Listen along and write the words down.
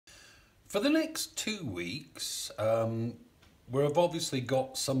For the next 2 weeks, we've obviously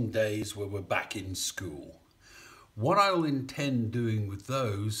got some days where we're back in school. What I'll intend doing with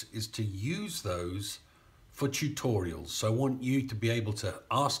those is to use those for tutorials. So I want you to be able to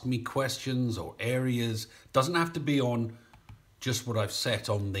ask me questions or areas. Doesn't have to be on just what I've set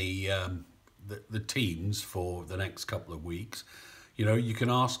on the teams for the next couple of weeks. You know, you can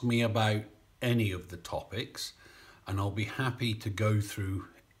ask me about any of the topics and I'll be happy to go through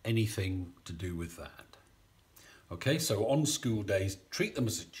anything to do with that. Okay, so on school days, treat them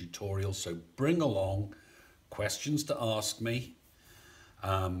as a tutorial. So bring along questions to ask me.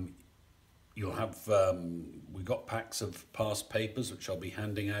 You'll have, we've got packs of past papers, which I'll be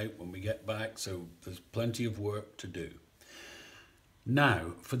handing out when we get back. So there's plenty of work to do.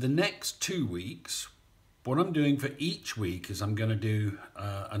 Now, for the next 2 weeks, what I'm doing for each week is I'm going to do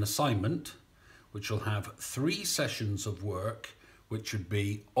an assignment, which will have 3 sessions of work, which would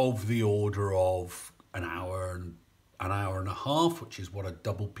be of the order of an hour and a half, which is what a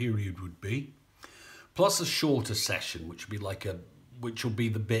double period would be, plus a shorter session, which will be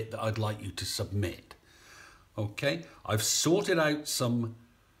the bit that I'd like you to submit. Okay, I've sorted out some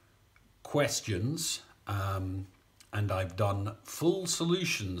questions and I've done full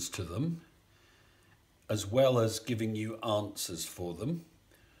solutions to them, as well as giving you answers for them.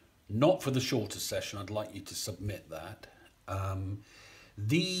 Not for the shorter session, I'd like you to submit that.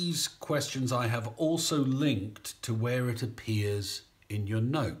 These questions I have also linked to where it appears in your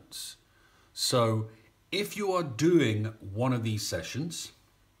notes. So if you are doing one of these sessions,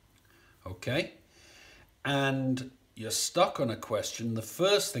 okay, and you're stuck on a question, the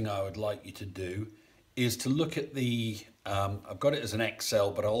first thing I would like you to do is to look at the, I've got it as an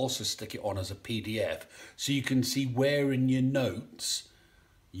Excel, but I'll also stick it on as a PDF so you can see where in your notes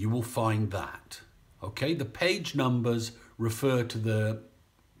you will find that. Okay, the page numbers refer to the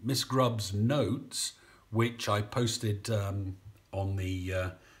Miss Grubbs notes, which I posted on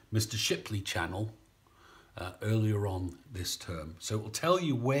the Mr. Shipley channel earlier on this term. So it will tell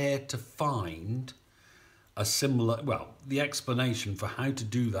you where to find a similar, well, the explanation for how to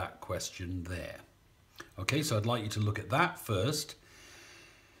do that question there. Okay, so I'd like you to look at that first.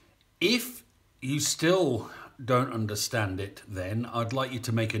 If you still don't understand it, then I'd like you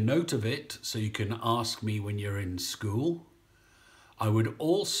to make a note of it so you can ask me when you're in school. I would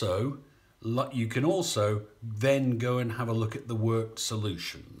also, you can also then go and have a look at the worked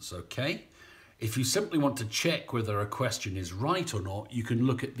solutions, okay? If you simply want to check whether a question is right or not, you can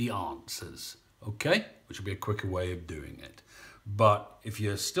look at the answers, okay? Which will be a quicker way of doing it. But if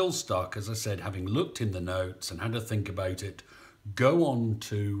you're still stuck, as I said, having looked in the notes and had to think about it, go on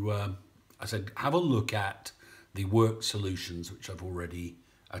to, I said, have a look at the work solutions, which I've already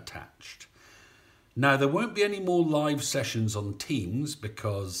attached. Now, there won't be any more live sessions on Teams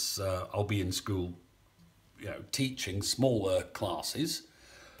because I'll be in school, you know, teaching smaller classes.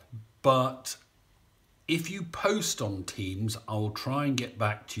 But if you post on Teams, I'll try and get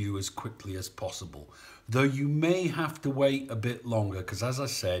back to you as quickly as possible. Though you may have to wait a bit longer because, as I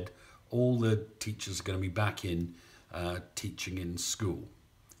said, all the teachers are going to be back in teaching in school.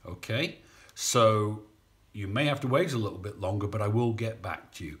 Okay, so you may have to wait a little bit longer, but I will get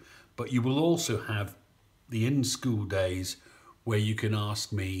back to you. But you will also have the in-school days where you can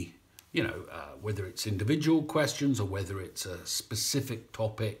ask me, you know, whether it's individual questions or whether it's a specific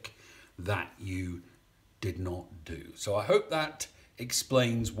topic that you did not do. So I hope that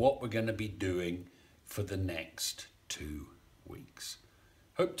explains what we're going to be doing for the next 2 weeks.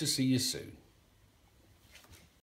 Hope to see you soon.